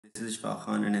This is Shah,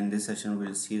 and in this session we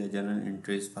will see the journal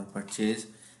entries for purchase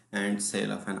and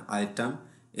sale of an item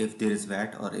if there is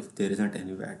VAT or if there isn't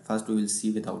any VAT. First we will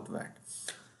see without VAT.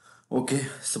 Okay,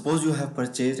 suppose you have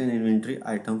purchased an inventory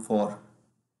item for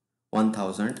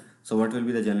 1000. So what will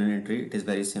be the journal entry? It is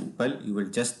very simple. You will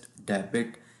just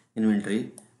debit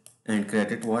inventory and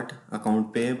credit what?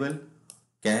 Account payable,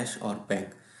 cash or bank.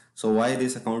 So why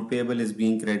this account payable is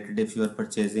being credited if you are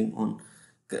purchasing on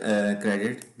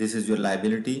credit? This is your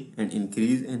liability, and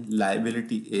increase in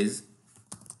liability is,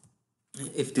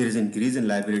 if there is increase in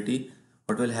liability,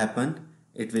 what will happen?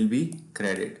 It will be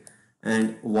credit.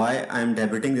 And why I am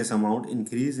debiting this amount?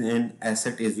 Increase in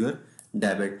asset is your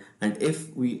debit, and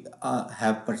if we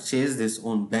have purchased this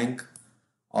on bank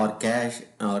or cash,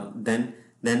 or then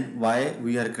why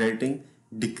we are crediting?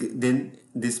 Then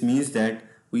this means that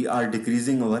we are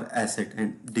decreasing our asset,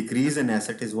 and decrease in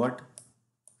asset is what?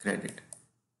 Credit.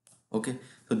 Okay,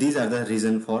 so these are the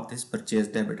reason for this purchase,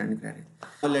 debit and credit.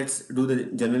 Now let's do the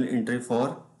journal entry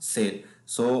for sale.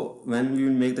 So when we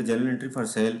will make the journal entry for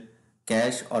sale,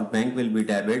 cash or bank will be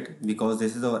debit because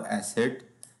this is our asset,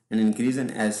 and increase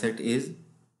in asset is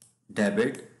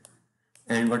debit.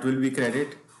 And what will be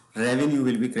credit? Revenue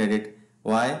will be credit.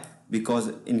 Why?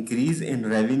 Because increase in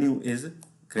revenue is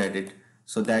credit.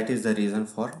 So that is the reason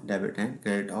for debit and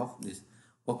credit of this.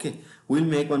 Okay, we'll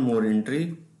make one more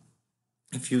entry.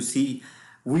 If you see,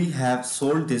 we have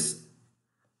sold this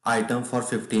item for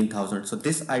 15,000. So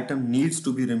this item needs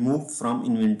to be removed from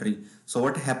inventory. So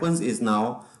what happens is,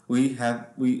 now we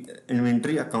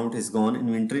inventory account is gone.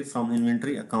 Inventory, from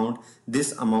inventory account,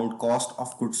 this amount, cost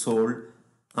of goods sold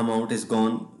amount, is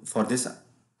gone for this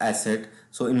asset.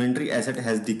 So inventory asset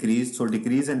has decreased. So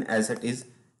decrease in asset is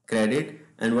credit.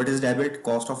 And what is debit?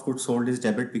 Cost of goods sold is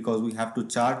debit because we have to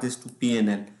charge this to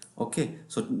P&L. Okay,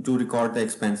 so to record the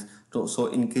expense. So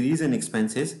increase in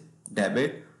expense is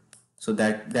debit. So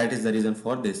that is the reason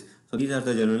for this. So these are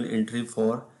the journal entry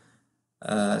for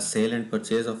sale and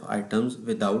purchase of items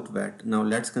without VAT. Now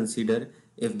let's consider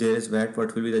if there is VAT,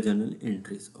 what will be the journal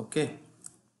entries. Okay,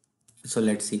 so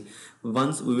let's see.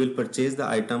 Once we will purchase the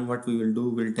item, what we will do?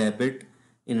 We'll debit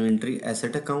inventory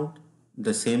asset account.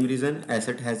 The same reason,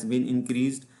 asset has been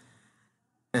increased.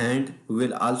 And we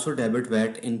will also debit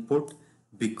VAT input,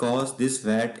 because this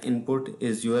VAT input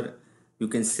is your, you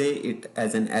can say it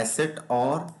as an asset,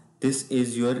 or this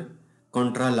is your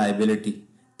contra liability.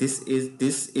 This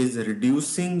is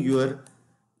reducing your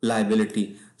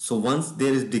liability. So once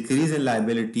there is decrease in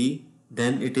liability,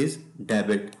 then it is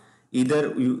debit. Either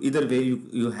way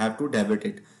you have to debit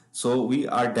it. So we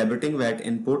are debiting VAT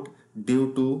input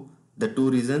due to the two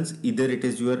reasons: either it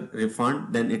is your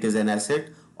refund, then it is an asset,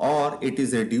 or it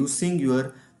is reducing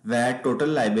your VAT total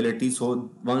liability. So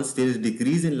once there is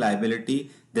decrease in liability,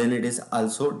 then it is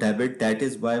also debit. That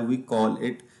is why we call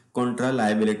it contra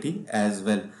liability as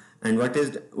well. And what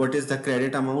is the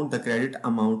credit amount? The credit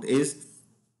amount is,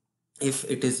 if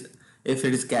it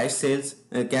is cash sales,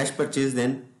 cash purchase,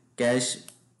 then cash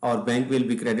or bank will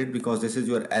be credit because this is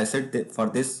your asset. For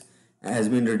this has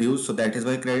been reduced, so that is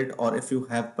why credit. Or if you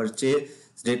have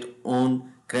purchased it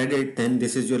on credit, then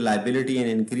this is your liability, and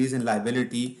increase in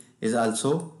liability is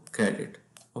also credit.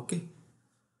 Okay,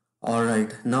 all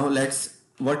right, now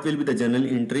what will be the journal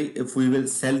entry if we will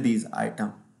sell these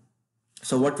items?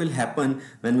 So what will happen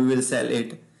when we will sell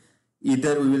it?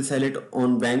 Either we will sell it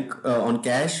on bank, on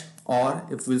cash, or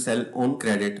if we sell on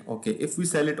credit. Okay, if we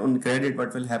sell it on credit,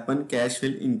 what will happen? Cash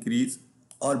will increase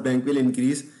or bank will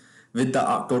increase with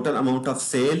the total amount of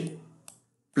sale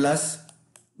plus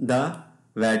the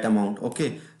VAT amount.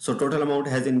 Okay, so total amount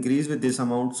has increased with this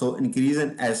amount, so increase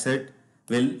in asset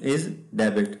is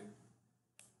debit.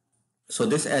 So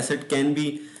this asset can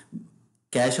be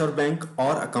cash or bank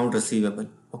or account receivable.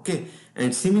 Okay,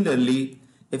 and similarly,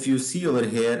 if you see over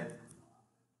here,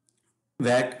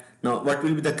 VAT, now what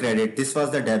will be the credit? This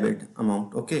was the debit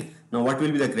amount. Okay, now what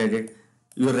will be the credit?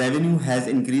 Your revenue has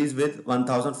increased with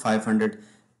 1500.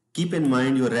 Keep in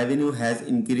mind, your revenue has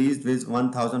increased with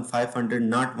 1500,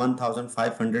 not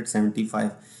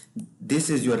 1575. This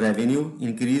is your revenue.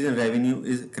 Increase in revenue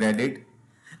is credit.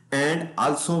 And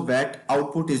also VAT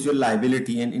output is your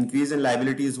liability, and increase in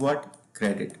liability is what?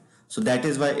 Credit. So that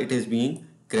is why it is being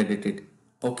credited.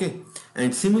 Okay,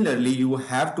 and similarly you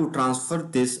have to transfer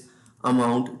this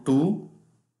amount to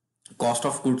cost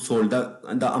of goods sold,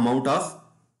 the amount of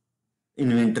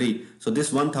inventory. So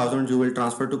this 1000 you will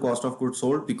transfer to cost of goods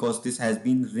sold because this has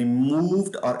been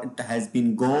removed, or it has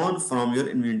been gone from your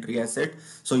inventory asset.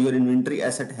 So your inventory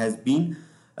asset has been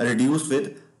reduced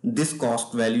with this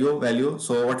cost value.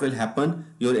 So what will happen?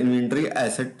 Your inventory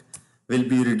asset will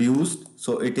be reduced,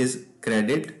 so it is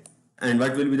credit. And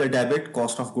what will be the debit?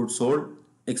 Cost of goods sold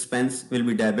expense will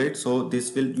be debit, so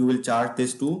this will, you will charge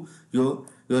this to your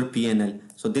P&L.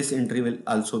 So this entry will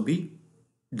also be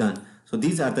done. So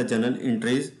these are the journal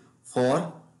entries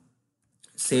for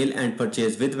sale and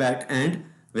purchase with VAT and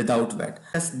without VAT.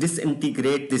 Let's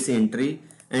disintegrate this entry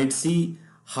and see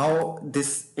how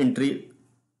this entry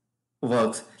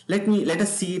works. Let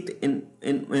us see it in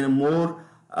a more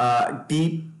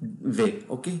deep way.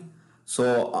 Okay,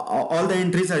 so all the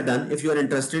entries are done. If you are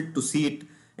interested to see it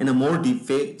in a more deep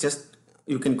way, just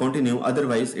you can continue,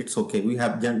 otherwise it's okay, we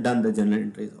have done the journal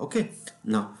entries. Okay,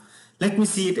 now let me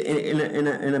see it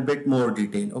in a bit more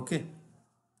detail. Okay,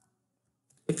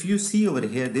 if you see over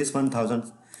here, this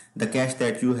 1000, the cash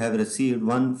that you have received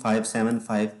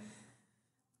 1575,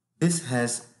 this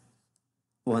has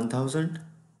 1000,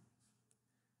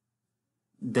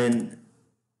 then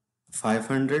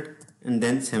 500, and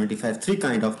then 75. Three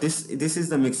kind of this is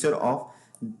the mixture of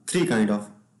three kind of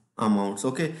amounts.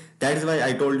 Okay, that is why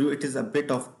I told you it is a bit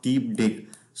of deep dig.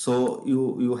 So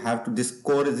you have to, this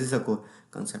is a core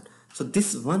concept. So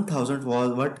this 1000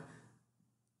 was what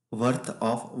worth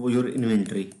of your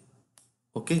inventory.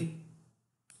 Okay,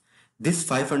 this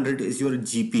 500 is your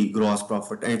GP, gross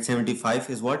profit, and 75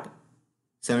 is what?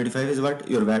 75 is what?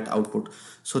 Your VAT output.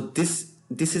 So this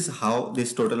is how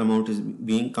this total amount is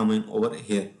being coming over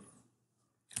here.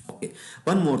 Okay,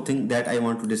 one more thing that I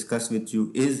want to discuss with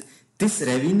you is this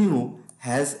revenue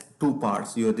has two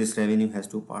parts. This revenue has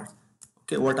two parts.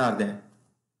 Okay, what are they?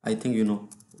 I think you know,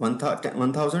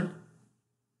 1000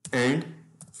 and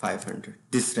 500.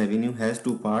 This revenue has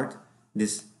two parts.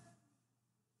 This,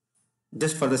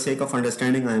 just for the sake of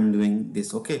understanding, I am doing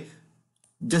this. Okay,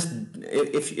 just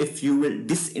if you will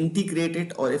disintegrate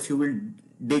it, or if you will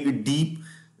dig deep,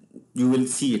 you will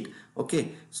see it.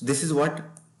 Okay, so this is what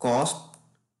cost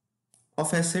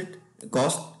of asset,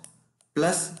 cost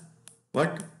plus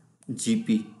what?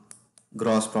 GP,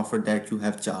 gross profit that you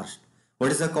have charged.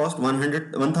 What is the cost?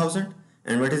 1000,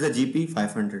 and what is the GP?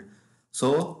 500.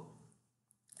 So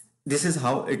this is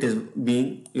how it is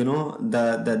being, you know,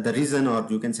 the reason, or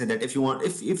you can say that if you want,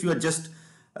 if you are just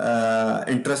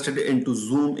interested in to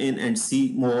zoom in and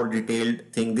see more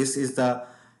detailed thing, this is the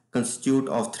constitute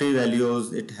of three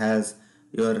values. It has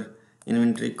your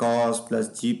inventory cost plus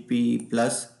GP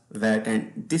plus VAT,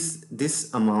 and this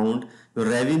amount, your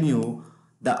revenue,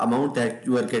 the amount that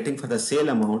you are getting for the sale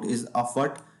amount is of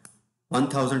what?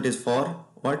 1000 is for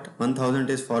what? 1000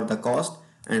 is for the cost,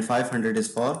 and 500 is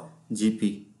for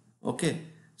GP. Okay,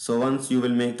 so once you will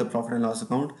make the profit and loss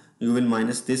account, you will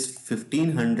minus this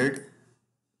 1500,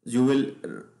 you will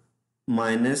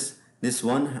minus this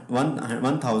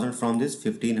 1000 from this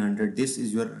 1500. This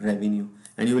is your revenue,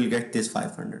 and you will get this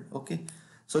 500. Okay,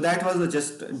 so that was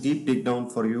just a deep dig down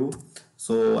for you.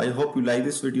 So I hope you like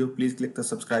this video. Please click the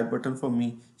subscribe button for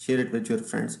me, share it with your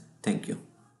friends. Thank you.